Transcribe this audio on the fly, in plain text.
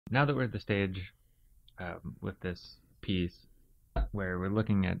Now that we're at the stage with this piece where we're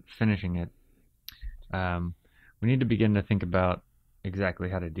looking at finishing it, um, we need to begin to think about exactly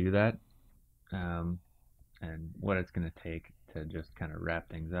how to do that um, and what it's going to take to just kind of wrap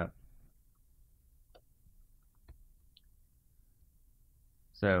things up.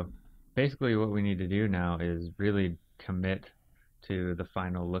 So basically what we need to do now is really commit to the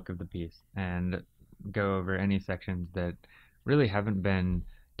final look of the piece and go over any sections that really haven't been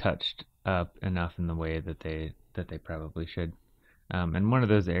touched up enough in the way that they probably should. And one of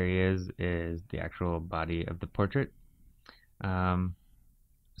those areas is the actual body of the portrait. Um,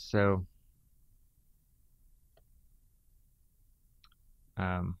 so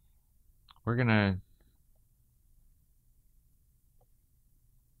um, we're gonna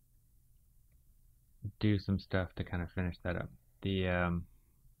do some stuff to kind of finish that up. The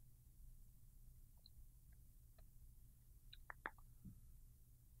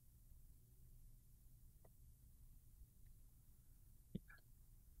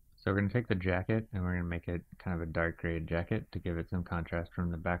So we're going to take the jacket and we're going to make it kind of a dark gray jacket to give it some contrast from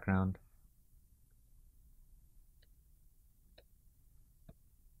the background.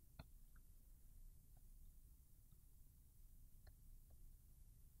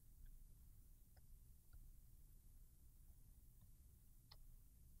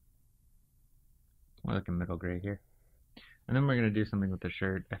 More like a middle gray here. And then we're going to do something with the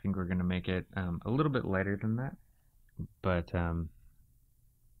shirt. I think we're going to make it a little bit lighter than that, but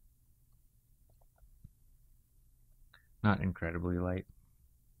not incredibly light,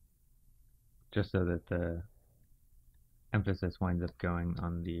 just so that the emphasis winds up going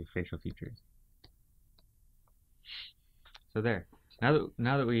on the facial features. So there. Now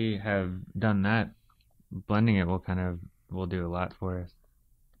that we have done that, blending it will do a lot for us.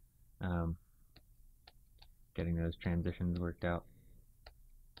 Um, Getting those transitions worked out.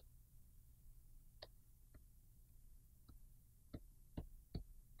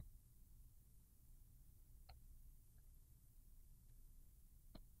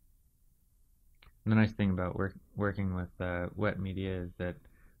 And the nice thing about working with wet media is that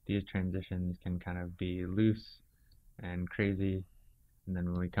these transitions can kind of be loose and crazy, and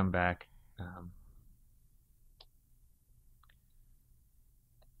then when we come back,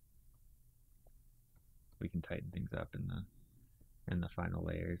 we can tighten things up in the final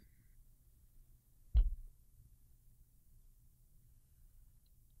layers.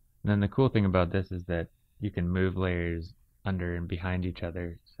 And then the cool thing about this is that you can move layers under and behind each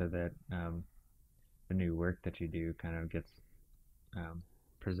other so that the new work that you do kind of gets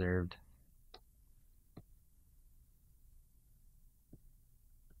preserved.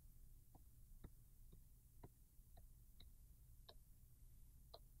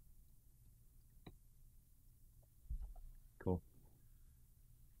 Cool.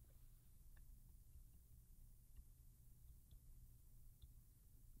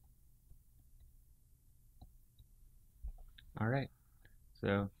 All right.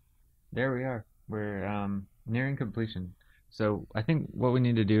 So there we are. We're nearing completion. So I think what we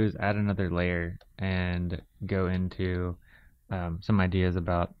need to do is add another layer and go into some ideas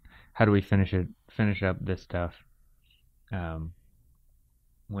about how do we finish up this stuff um,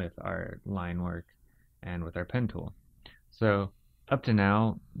 with our line work and with our pen tool. So up to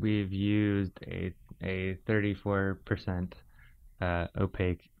now, we've used a 34%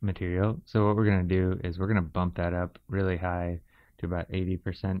 opaque material. So what we're going to do is we're going to bump that up really high to about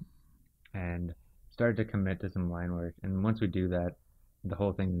 80% and start to commit to some line work. And once we do that, the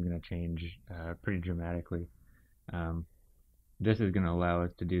whole thing is going to change pretty dramatically. Um, this is going to allow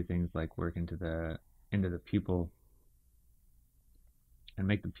us to do things like work into the pupil and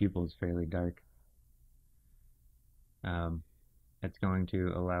make the pupils fairly dark. Um, it's going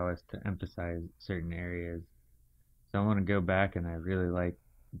to allow us to emphasize certain areas. So I want to go back and I really like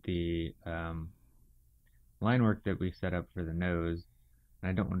the line work that we set up for the nose. And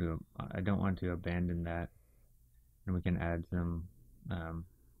I don't want to abandon that. And we can add some um,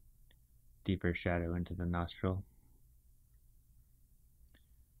 deeper shadow into the nostril.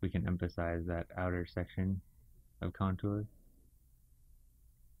 We can emphasize that outer section of contour.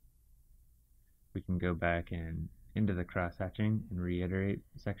 We can go back and into the cross hatching and reiterate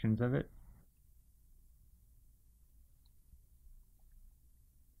sections of it.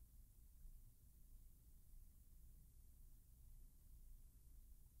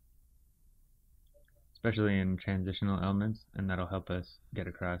 Especially in transitional elements, and that'll help us get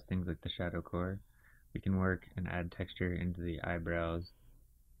across things like the shadow core. We can work and add texture into the eyebrows.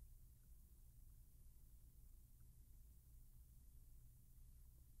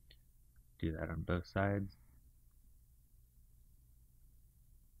 Do that on both sides.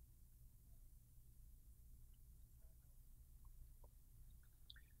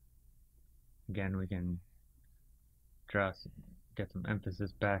 again, we can get some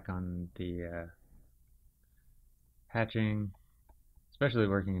emphasis back on the hatching, especially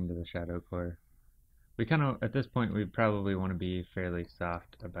working into the shadow core. We kind of, at this point, we probably want to be fairly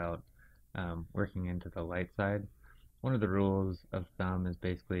soft about working into the light side. One of the rules of thumb is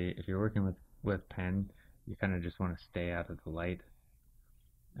basically if you're working with pen, you kind of just want to stay out of the light.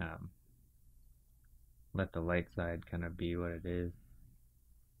 Let the light side kind of be what it is.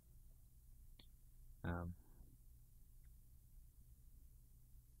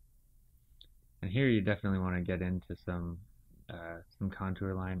 And here you definitely want to get into some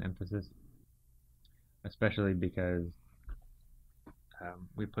contour line emphasis, especially because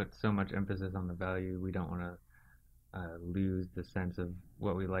we put so much emphasis on the value. We don't want to lose the sense of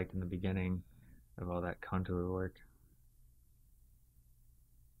what we liked in the beginning of all that contour work.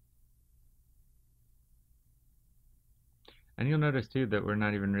 And you'll notice too that we're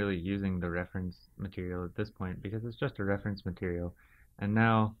not even really using the reference material at this point because it's just a reference material. And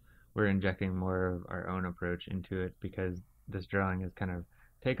now we're injecting more of our own approach into it because this drawing has kind of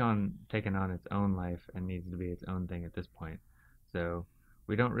taken on its own life and needs to be its own thing at this point. So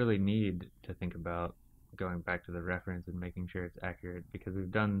we don't really need to think about going back to the reference and making sure it's accurate because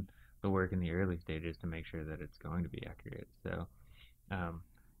we've done the work in the early stages to make sure that it's going to be accurate. So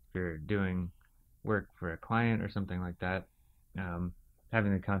if you're doing work for a client or something like that,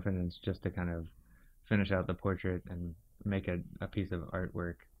 having the confidence just to kind of finish out the portrait and make a piece of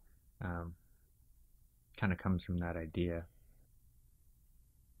artwork kind of comes from that idea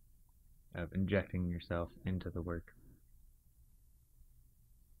of injecting yourself into the work.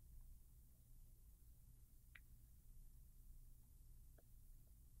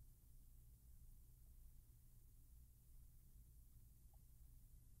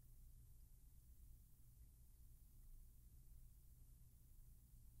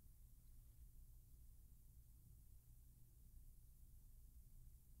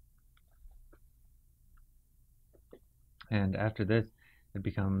 And after this, it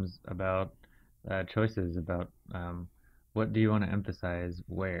becomes about choices about what do you want to emphasize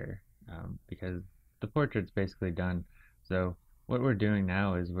where, because the portrait's basically done. So what we're doing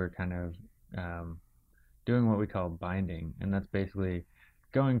now is we're kind of doing what we call binding, and that's basically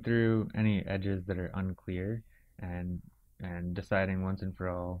going through any edges that are unclear and deciding once and for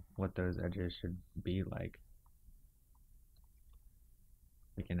all what those edges should be like.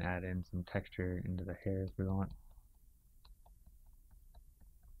 We can add in some texture into the hair if we want.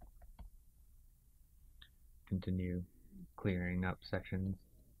 Continue clearing up sections.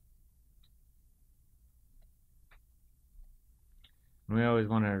 And we always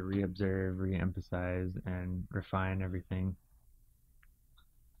want to re-observe, re-emphasize, and refine everything.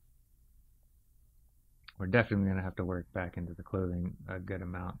 We're definitely going to have to work back into the clothing a good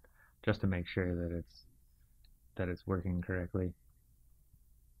amount just to make sure that it's working correctly.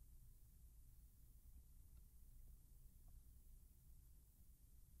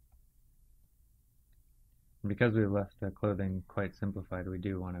 Because we left the clothing quite simplified, we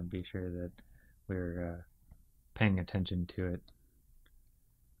do want to be sure that we're paying attention to it,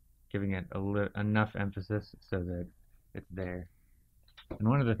 giving it enough emphasis so that it's there. And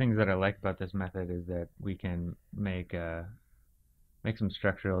one of the things that I like about this method is that we can make some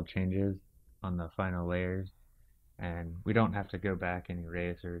structural changes on the final layers, and we don't have to go back and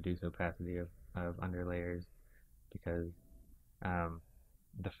erase or reduce opacity of underlayers because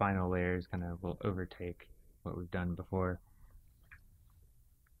the final layers kind of will overtake what we've done before.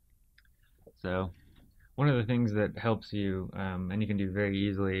 So one of the things that helps you, and you can do very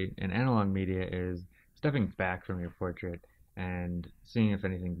easily in analog media, is stepping back from your portrait and seeing if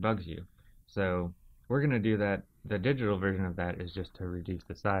anything bugs you. So we're going to do that. The digital version of that is just to reduce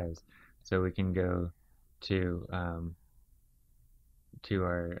the size. So we can go to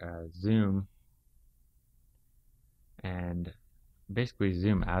our zoom and basically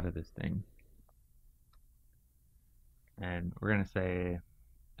zoom out of this thing. And we're going to say,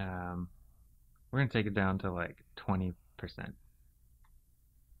 we're going to take it down to like 20%.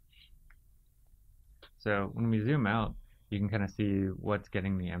 So when we zoom out, you can kind of see what's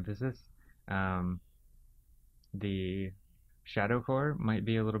getting the emphasis. The shadow core might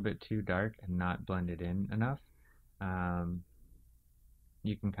be a little bit too dark and not blended in enough.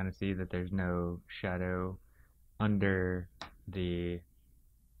 You can kind of see that there's no shadow under the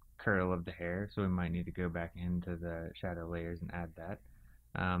curl of the hair, so we might need to go back into the shadow layers and add that.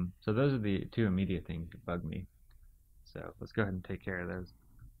 So those are the two immediate things that bug me. So let's go ahead and take care of those.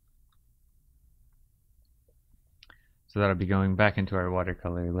 So that'll be going back into our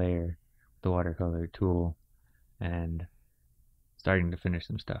watercolor layer, the watercolor tool, and starting to finish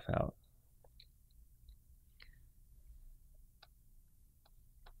some stuff out.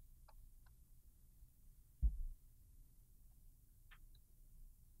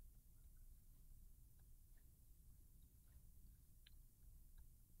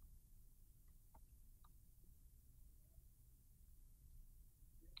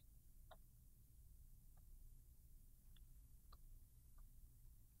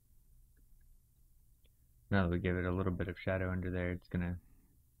 Now that we give it a little bit of shadow under there, it's going to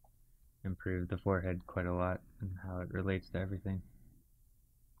improve the forehead quite a lot and how it relates to everything.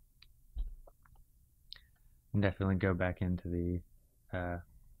 And definitely go back into the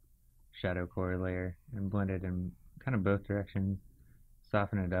shadow core layer and blend it in kind of both directions,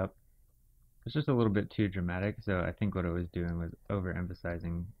 soften it up. It's just a little bit too dramatic, so I think what I was doing was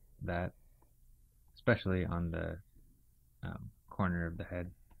overemphasizing that, especially on the corner of the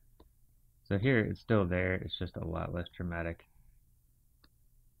head. So here it's still there, it's just a lot less dramatic.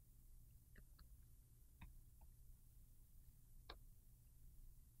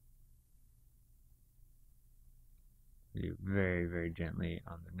 Do very, very gently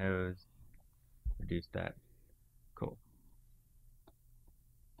on the nose, reduce that. Cool.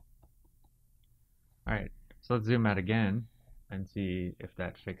 Alright, so let's zoom out again and see if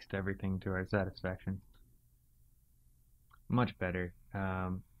that fixed everything to our satisfaction. Much better.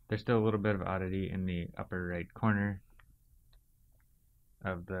 There's still a little bit of oddity in the upper right corner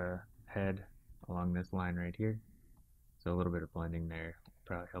of the head along this line right here. So a little bit of blending there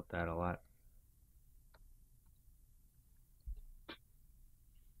probably helped that a lot.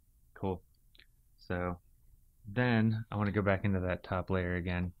 Cool. So then I want to go back into that top layer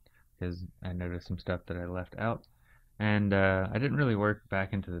again because I noticed some stuff that I left out. And I didn't really work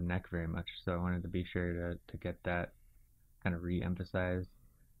back into the neck very much, so I wanted to be sure to get that kind of re-emphasized,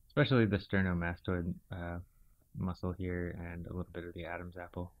 especially the sternomastoid muscle here and a little bit of the Adam's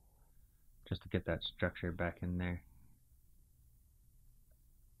apple, just to get that structure back in there.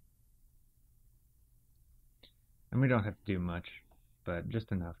 And we don't have to do much, but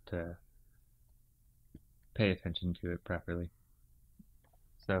just enough to pay attention to it properly.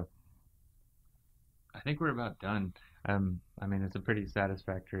 So I think we're about done. I mean, it's a pretty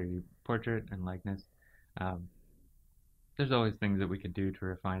satisfactory portrait and likeness. There's always things that we could do to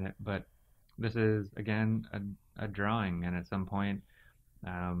refine it, but this is, again, a drawing, and at some point,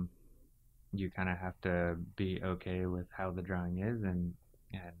 you kind of have to be okay with how the drawing is and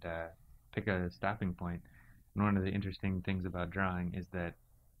pick a stopping point. And one of the interesting things about drawing is that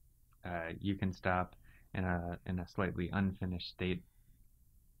you can stop in a slightly unfinished state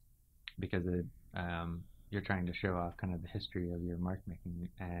because you're trying to show off kind of the history of your mark making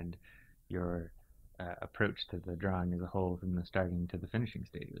and your approach to the drawing as a whole from the starting to the finishing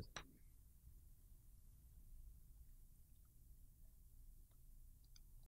stages.